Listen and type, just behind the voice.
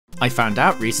I found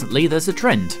out recently there's a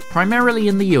trend, primarily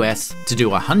in the US, to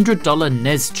do $100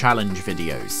 NES challenge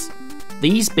videos.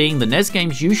 These being the NES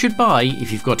games you should buy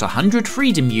if you've got 100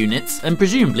 Freedom units and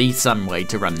presumably some way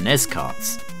to run NES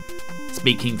carts.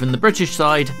 Speaking from the British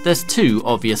side, there's two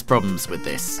obvious problems with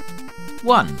this.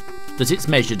 One, that it's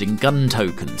measured in gun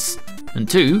tokens, and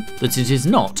two, that it is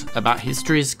not about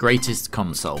history's greatest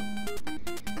console.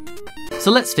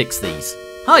 So let's fix these.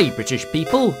 Hi British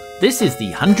people, this is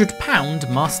the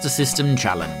 £100 Master System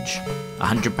Challenge.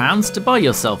 £100 to buy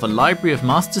yourself a library of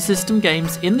Master System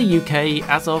games in the UK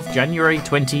as of January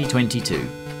 2022.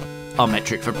 Our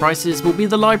metric for prices will be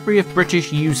the library of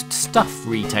British used stuff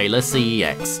retailer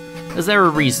CEX, as they're a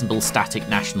reasonable static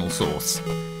national source.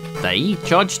 They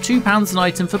charge £2 an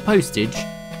item for postage,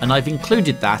 and I've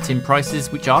included that in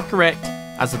prices which are correct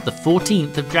as of the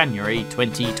 14th of January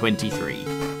 2023.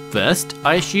 First,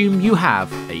 I assume you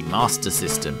have a Master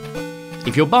System.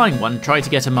 If you're buying one, try to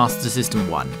get a Master System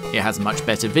 1. It has much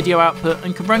better video output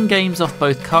and can run games off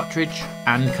both cartridge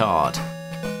and card.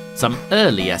 Some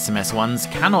early SMS ones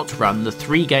cannot run the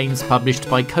 3 games published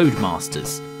by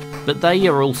Codemasters, but they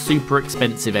are all super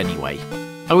expensive anyway.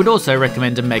 I would also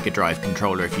recommend a Mega Drive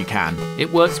controller if you can.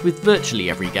 It works with virtually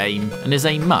every game and is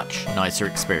a much nicer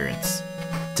experience.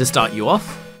 To start you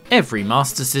off, every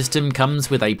Master System comes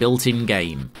with a built-in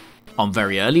game. On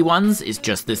very early ones, it's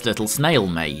just this little snail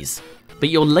maze, but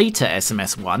your later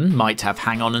SMS 1 might have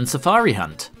Hang On and Safari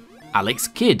Hunt, Alex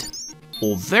Kidd,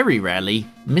 or very rarely,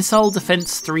 Missile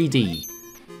Defense 3D.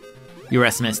 Your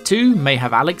SMS 2 may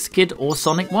have Alex Kidd or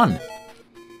Sonic 1.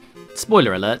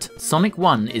 Spoiler alert, Sonic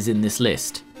 1 is in this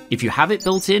list. If you have it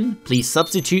built in, please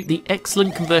substitute the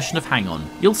excellent conversion of Hang On,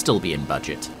 you'll still be in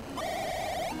budget.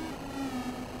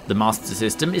 The Master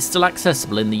System is still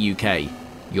accessible in the UK.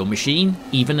 Your machine,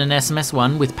 even an SMS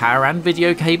 1 with power and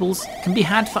video cables, can be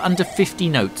had for under 50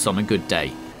 notes on a good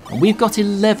day. And we've got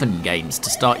 11 games to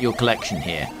start your collection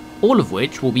here, all of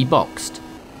which will be boxed.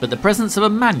 But the presence of a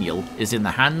manual is in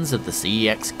the hands of the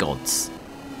CEX gods.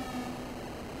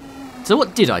 So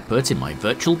what did I put in my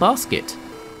virtual basket?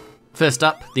 First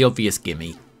up, the obvious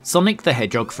gimme, Sonic the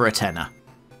Hedgehog for a tenner.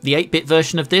 The 8-bit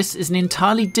version of this is an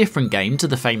entirely different game to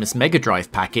the famous Mega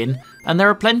Drive pack-in, and there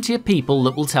are plenty of people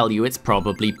that will tell you it's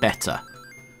probably better.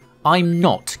 I'm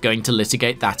not going to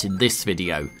litigate that in this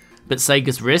video, but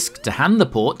Sega's risk to hand the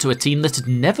port to a team that had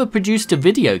never produced a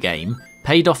video game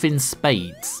paid off in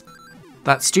spades.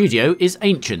 That studio is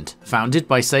Ancient, founded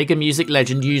by Sega music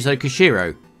legend Yuzo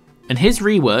Koshiro, and his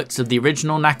reworks of the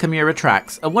original Nakamura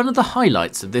tracks are one of the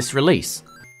highlights of this release.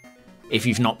 If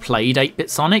you've not played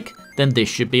 8-bit Sonic, then this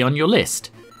should be on your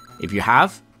list. If you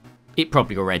have, it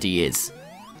probably already is.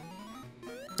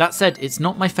 That said, it's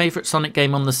not my favourite Sonic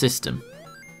game on the system.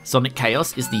 Sonic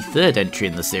Chaos is the third entry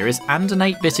in the series and an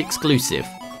 8-bit exclusive.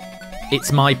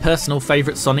 It's my personal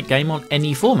favourite Sonic game on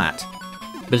any format,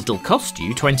 but it'll cost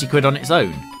you 20 quid on its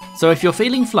own, so if you're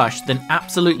feeling flush then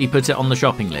absolutely put it on the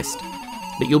shopping list,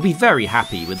 but you'll be very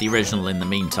happy with the original in the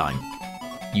meantime.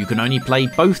 You can only play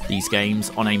both these games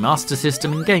on a Master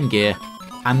System and Game Gear,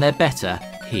 and they're better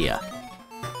here.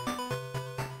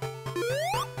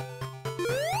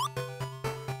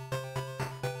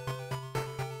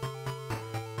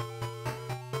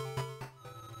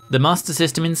 The Master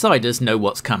System insiders know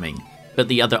what's coming, but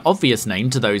the other obvious name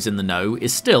to those in the know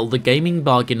is still the gaming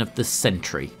bargain of the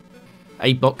century.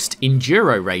 A boxed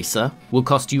Enduro Racer will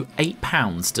cost you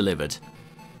 £8 delivered.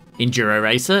 Enduro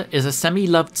Racer is a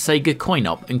semi-loved Sega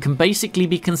coin-op and can basically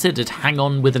be considered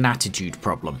hang-on with an attitude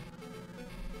problem.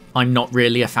 I'm not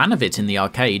really a fan of it in the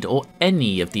arcade or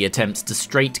any of the attempts to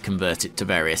straight convert it to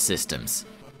various systems.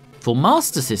 For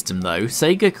Master System though,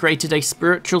 Sega created a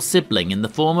spiritual sibling in the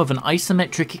form of an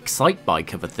isometric excite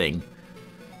bike of a thing.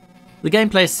 The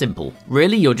gameplay is simple,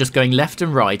 really you're just going left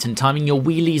and right and timing your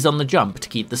wheelies on the jump to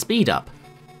keep the speed up.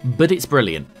 But it's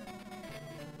brilliant.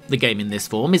 The game in this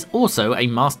form is also a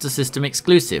Master System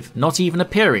exclusive, not even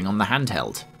appearing on the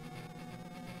handheld.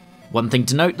 One thing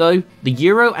to note though, the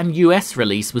Euro and US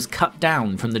release was cut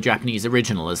down from the Japanese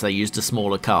original as they used a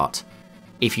smaller cart.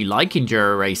 If you like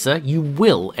Enduro Racer, you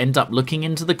will end up looking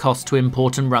into the cost to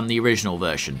import and run the original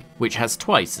version, which has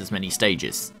twice as many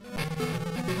stages.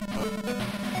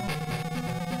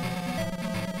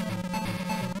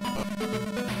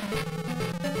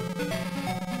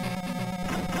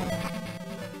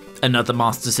 Another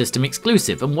Master System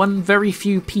exclusive, and one very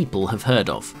few people have heard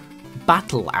of.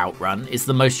 Battle Outrun is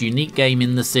the most unique game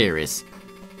in the series.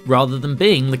 Rather than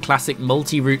being the classic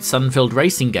multi-route sun-filled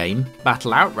racing game,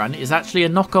 Battle Outrun is actually a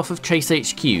knockoff of Chase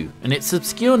HQ, and its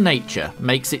obscure nature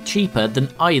makes it cheaper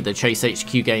than either Chase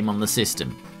HQ game on the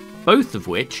system, both of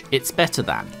which it's better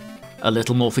than. A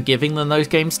little more forgiving than those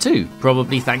games too,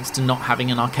 probably thanks to not having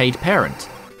an arcade parent.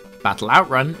 Battle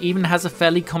Outrun even has a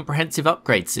fairly comprehensive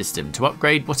upgrade system to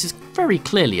upgrade what is very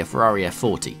clearly a Ferrari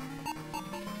F40.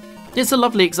 It's a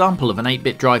lovely example of an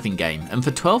 8-bit driving game, and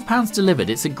for £12 delivered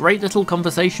it's a great little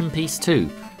conversation piece too,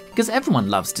 because everyone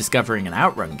loves discovering an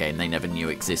Outrun game they never knew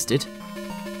existed.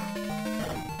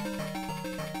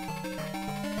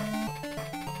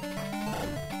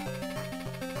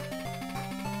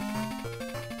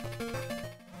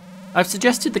 I've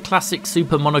suggested the classic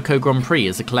Super Monaco Grand Prix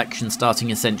as a collection starting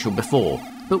essential before,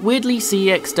 but weirdly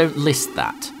CEX don't list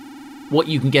that. What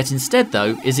you can get instead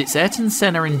though is its Ayrton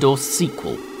Senna endorsed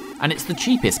sequel, and it's the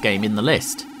cheapest game in the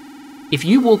list. If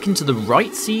you walk into the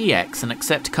right CEX and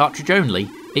accept cartridge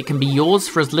only, it can be yours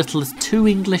for as little as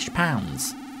 £2 English.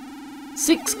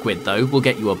 £6 though will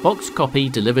get you a boxed copy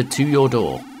delivered to your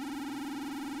door.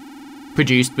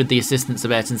 Produced with the assistance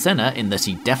of Ayrton Senna in that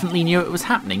he definitely knew it was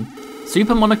happening,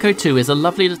 Super Monaco 2 is a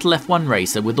lovely little F1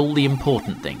 racer with all the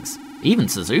important things, even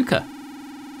Suzuka.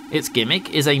 Its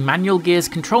gimmick is a manual gears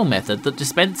control method that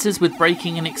dispenses with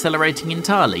braking and accelerating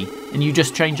entirely, and you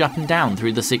just change up and down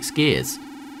through the 6 gears.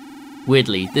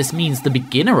 Weirdly, this means the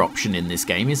beginner option in this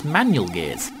game is manual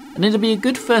gears, and it'll be a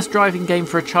good first driving game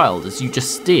for a child as you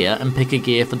just steer and pick a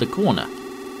gear for the corner.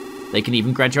 They can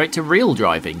even graduate to real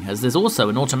driving, as there's also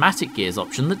an automatic gears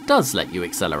option that does let you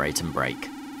accelerate and brake.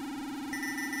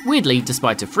 Weirdly,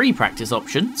 despite a free practice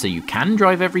option, so you can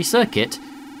drive every circuit,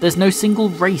 there's no single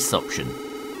race option.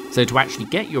 So to actually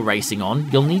get your racing on,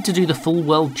 you'll need to do the full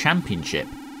World Championship.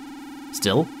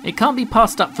 Still, it can't be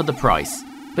passed up for the price,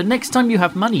 but next time you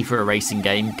have money for a racing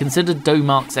game, consider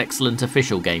Domark's excellent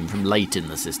official game from late in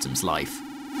the system's life.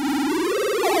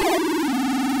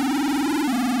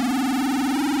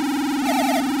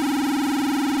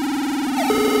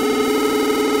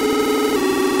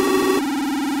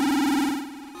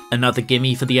 Another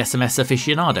gimme for the SMS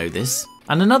aficionado this,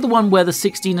 and another one where the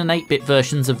 16 and 8-bit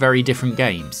versions are very different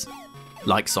games.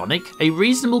 Like Sonic, a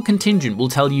reasonable contingent will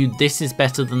tell you this is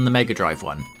better than the Mega Drive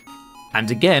one.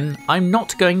 And again, I'm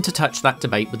not going to touch that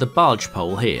debate with a barge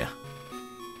pole here.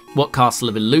 What Castle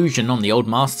of Illusion on the old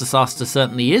Master Saster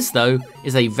certainly is though,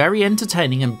 is a very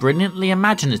entertaining and brilliantly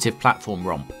imaginative platform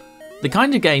romp. The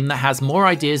kind of game that has more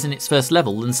ideas in its first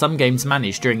level than some games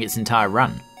manage during its entire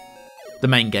run. The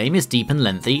main game is deep and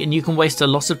lengthy, and you can waste a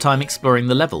lot of time exploring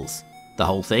the levels. The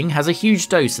whole thing has a huge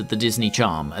dose of the Disney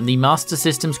charm, and the Master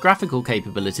System's graphical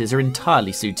capabilities are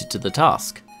entirely suited to the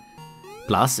task.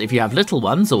 Plus, if you have little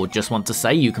ones or just want to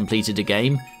say you completed a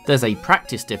game, there's a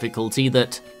practice difficulty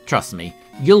that, trust me,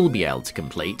 you'll be able to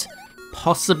complete,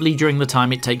 possibly during the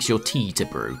time it takes your tea to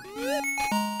brew.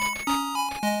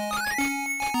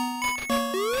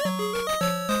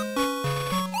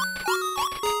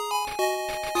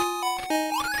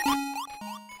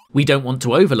 We don't want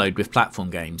to overload with platform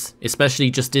games, especially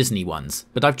just Disney ones,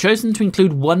 but I've chosen to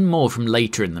include one more from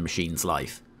later in the machine's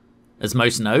life. As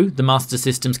most know, the Master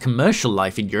System's commercial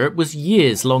life in Europe was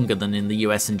years longer than in the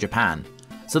US and Japan,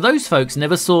 so those folks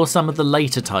never saw some of the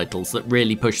later titles that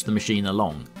really pushed the machine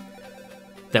along.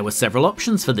 There were several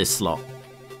options for this slot,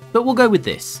 but we'll go with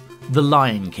this, The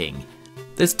Lion King.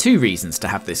 There's 2 reasons to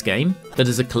have this game, but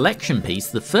as a collection piece,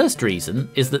 the first reason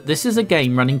is that this is a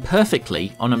game running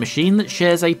perfectly on a machine that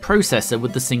shares a processor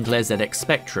with the Sinclair ZX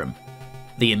Spectrum.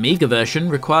 The Amiga version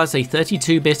requires a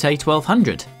 32-bit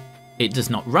A1200. It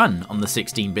does not run on the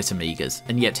 16-bit Amigas,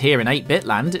 and yet here in 8-bit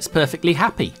land it's perfectly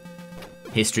happy.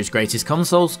 History's Greatest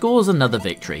Console scores another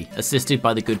victory, assisted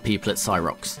by the good people at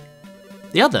Cyrox.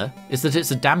 The other is that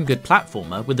it's a damn good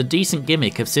platformer with a decent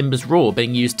gimmick of Simba's roar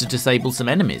being used to disable some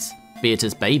enemies, be it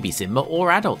as baby Simba or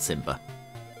adult Simba.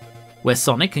 Where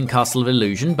Sonic and Castle of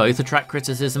Illusion both attract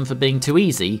criticism for being too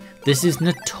easy, this is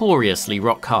notoriously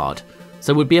rock hard,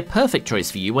 so would be a perfect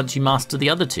choice for you once you master the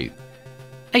other 2.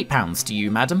 £8 to you,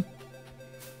 madam.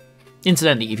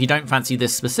 Incidentally, if you don't fancy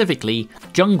this specifically,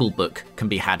 Jungle Book can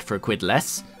be had for £1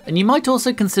 less, and you might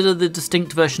also consider the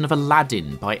distinct version of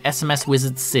Aladdin by SMS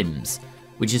Wizard Sims,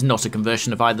 which is not a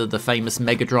conversion of either the famous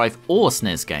Mega Drive or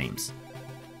SNES games.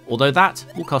 Although that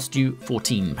will cost you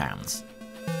 £14.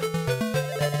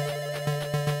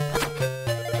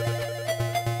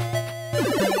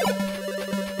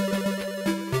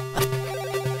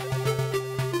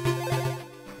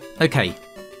 Okay,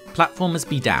 platformers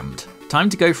be damned. Time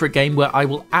to go for a game where I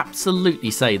will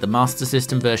absolutely say the Master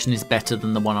System version is better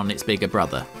than the one on its bigger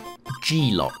brother.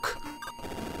 G-LoC.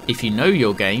 If you know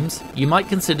your games, you might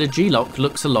consider G-LoC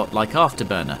looks a lot like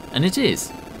Afterburner, and it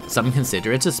is. Some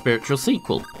consider it a spiritual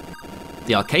sequel.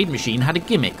 The arcade machine had a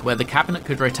gimmick where the cabinet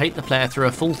could rotate the player through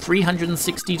a full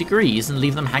 360 degrees and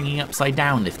leave them hanging upside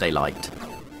down if they liked.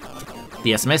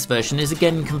 The SMS version is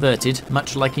again converted,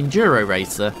 much like Enduro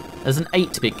Racer, as an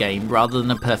 8-bit game rather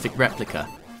than a perfect replica,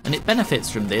 and it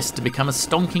benefits from this to become a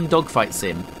stonking dogfight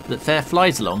sim that fair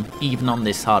flies along even on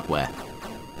this hardware.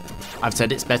 I've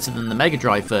said it's better than the Mega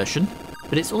Drive version,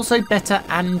 but it's also better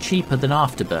and cheaper than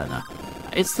Afterburner.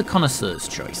 It's the connoisseur's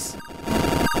choice.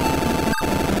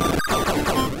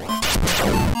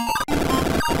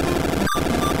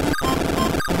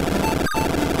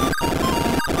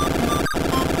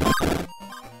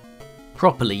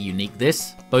 Properly unique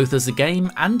this, both as a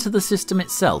game and to the system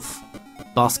itself.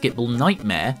 Basketball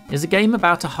Nightmare is a game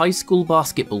about a high school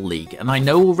basketball league, and I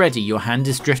know already your hand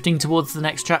is drifting towards the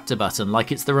next chapter button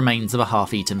like it's the remains of a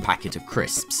half-eaten packet of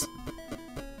crisps.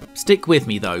 Stick with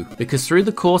me though, because through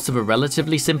the course of a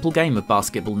relatively simple game of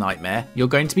Basketball Nightmare, you're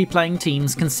going to be playing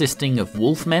teams consisting of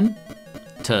wolfmen,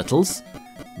 turtles,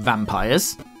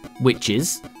 vampires,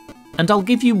 witches, and I'll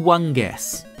give you one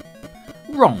guess.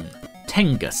 Wrong.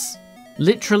 Tengus.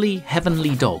 Literally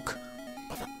heavenly dog.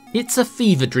 It's a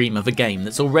fever dream of a game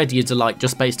that's already a delight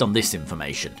just based on this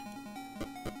information.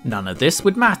 None of this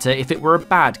would matter if it were a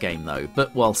bad game though,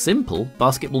 but while simple,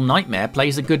 Basketball Nightmare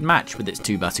plays a good match with its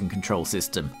 2-button control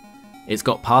system. It's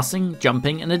got passing,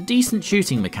 jumping and a decent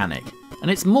shooting mechanic, and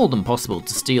it's more than possible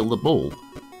to steal the ball.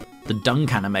 The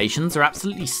dunk animations are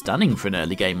absolutely stunning for an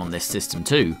early game on this system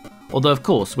too, although of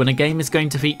course when a game is going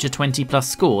to feature 20+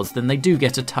 scores then they do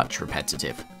get a touch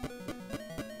repetitive.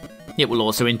 It will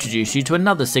also introduce you to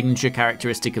another signature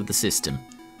characteristic of the system.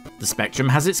 The Spectrum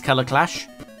has its colour clash,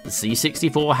 the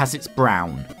C64 has its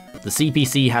brown, the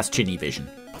CPC has chinny vision,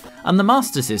 and the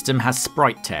Master System has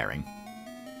sprite tearing.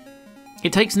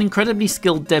 It takes an incredibly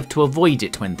skilled dev to avoid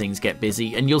it when things get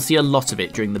busy, and you'll see a lot of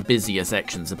it during the busier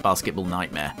sections of Basketball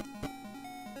Nightmare.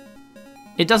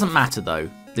 It doesn't matter though,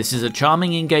 this is a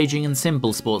charming, engaging and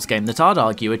simple sports game that I'd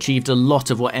argue achieved a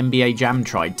lot of what NBA Jam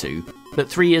tried to, but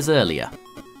 3 years earlier.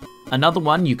 Another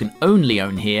one you can only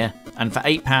own here, and for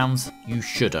 £8 you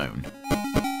should own.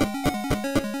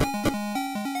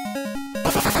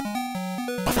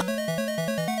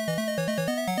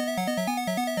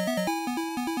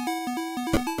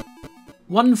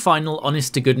 One final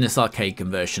honest-to-goodness arcade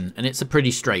conversion, and it's a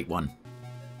pretty straight one.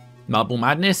 Marble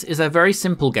Madness is a very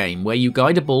simple game where you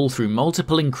guide a ball through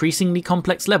multiple increasingly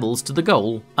complex levels to the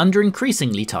goal under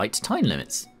increasingly tight time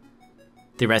limits.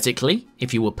 Theoretically,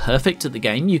 if you were perfect at the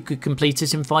game you could complete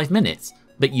it in 5 minutes,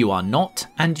 but you are not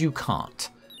and you can't.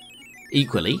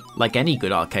 Equally, like any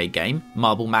good arcade game,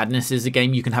 Marble Madness is a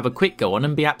game you can have a quick go on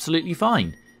and be absolutely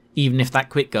fine, even if that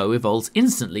quick go evolves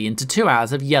instantly into 2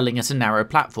 hours of yelling at a narrow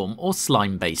platform or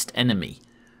slime-based enemy.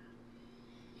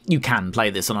 You can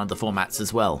play this on other formats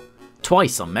as well,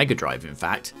 twice on Mega Drive in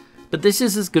fact, but this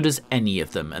is as good as any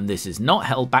of them and this is not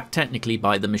held back technically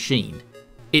by the machine.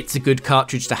 It's a good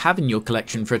cartridge to have in your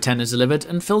collection for a tenner delivered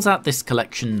and fills out this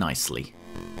collection nicely.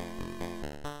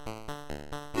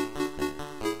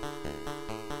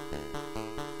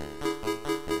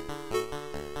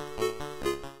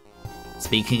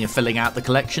 Speaking of filling out the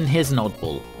collection, here's an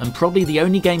oddball, and probably the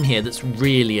only game here that's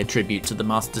really a tribute to the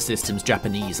Master System's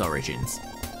Japanese origins.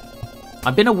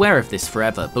 I've been aware of this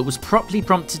forever, but was properly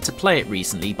prompted to play it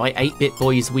recently by 8-Bit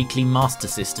Boy's weekly Master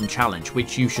System challenge,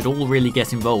 which you should all really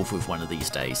get involved with one of these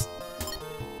days.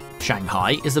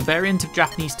 Shanghai is a variant of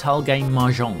Japanese tile game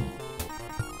Mahjong.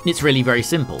 It's really very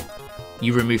simple.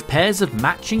 You remove pairs of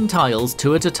matching tiles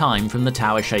 2 at a time from the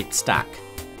tower-shaped stack.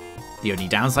 The only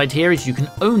downside here is you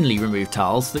can only remove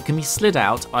tiles that can be slid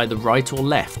out either right or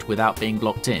left without being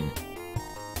blocked in.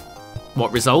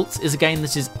 What results is a game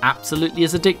that is absolutely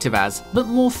as addictive as, but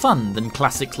more fun than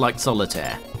classics like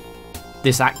Solitaire.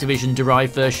 This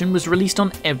Activision-derived version was released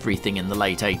on everything in the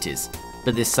late 80s,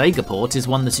 but this Sega port is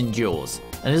one that endures,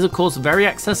 and is of course very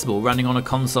accessible running on a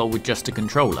console with just a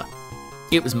controller.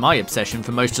 It was my obsession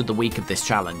for most of the week of this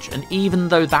challenge, and even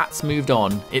though that's moved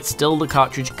on, it's still the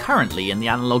cartridge currently in the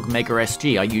analog Mega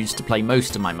SG I use to play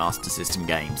most of my Master System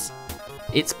games.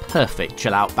 It's perfect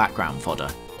chill-out background fodder.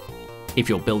 If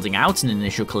you're building out an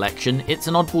initial collection, it's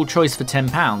an oddball choice for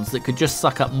 £10 that could just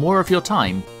suck up more of your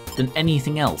time than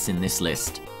anything else in this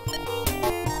list.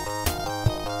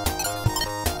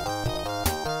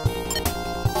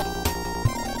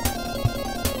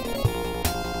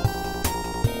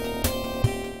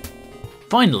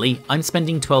 Finally, I'm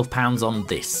spending £12 on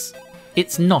this.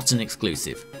 It's not an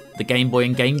exclusive. The Game Boy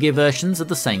and Game Gear versions are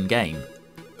the same game.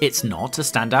 It's not a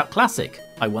standout classic.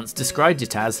 I once described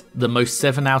it as the most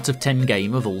 7 out of 10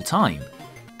 game of all time.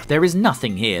 There is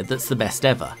nothing here that's the best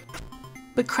ever.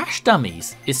 But Crash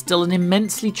Dummies is still an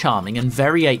immensely charming and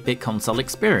very 8-bit console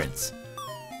experience.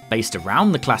 Based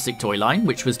around the classic toy line,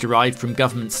 which was derived from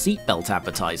government seatbelt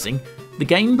advertising, The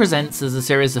game presents as a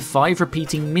series of 5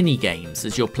 repeating mini-games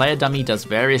as your player dummy does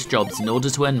various jobs in order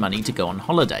to earn money to go on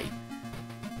holiday.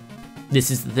 This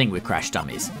is the thing with Crash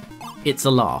Dummies. It's a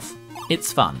laugh,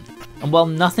 it's fun, and while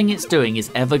nothing it's doing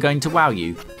is ever going to wow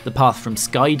you, the path from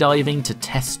skydiving to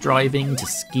test driving to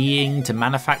skiing to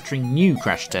manufacturing new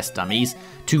crash test dummies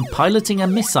to piloting a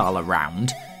missile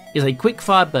around is a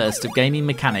quick-fire burst of gaming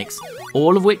mechanics,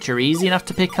 all of which are easy enough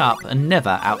to pick up and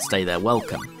never outstay their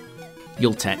welcome.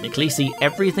 You'll technically see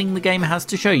everything the game has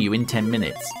to show you in 10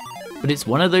 minutes, but it's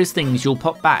one of those things you'll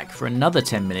pop back for another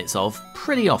 10 minutes of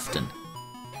pretty often.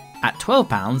 At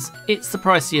 £12, it's the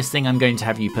priciest thing I'm going to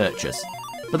have you purchase,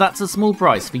 but that's a small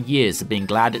price for years of being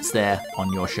glad it's there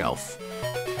on your shelf.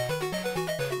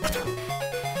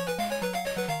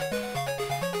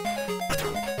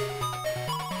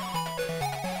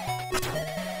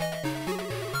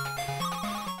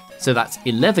 So that's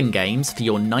 11 games for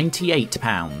your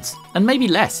 £98, and maybe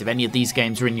less if any of these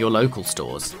games are in your local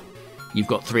stores. You've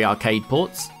got 3 arcade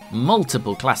ports,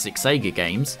 multiple classic Sega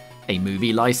games, a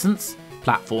movie license,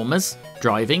 platformers,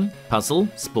 driving, puzzle,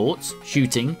 sports,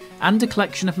 shooting, and a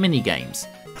collection of mini-games.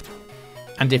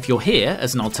 And if you're here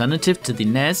as an alternative to the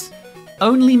NES,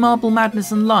 only Marble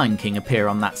Madness and Lion King appear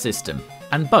on that system,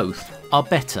 and both are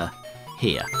better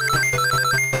here.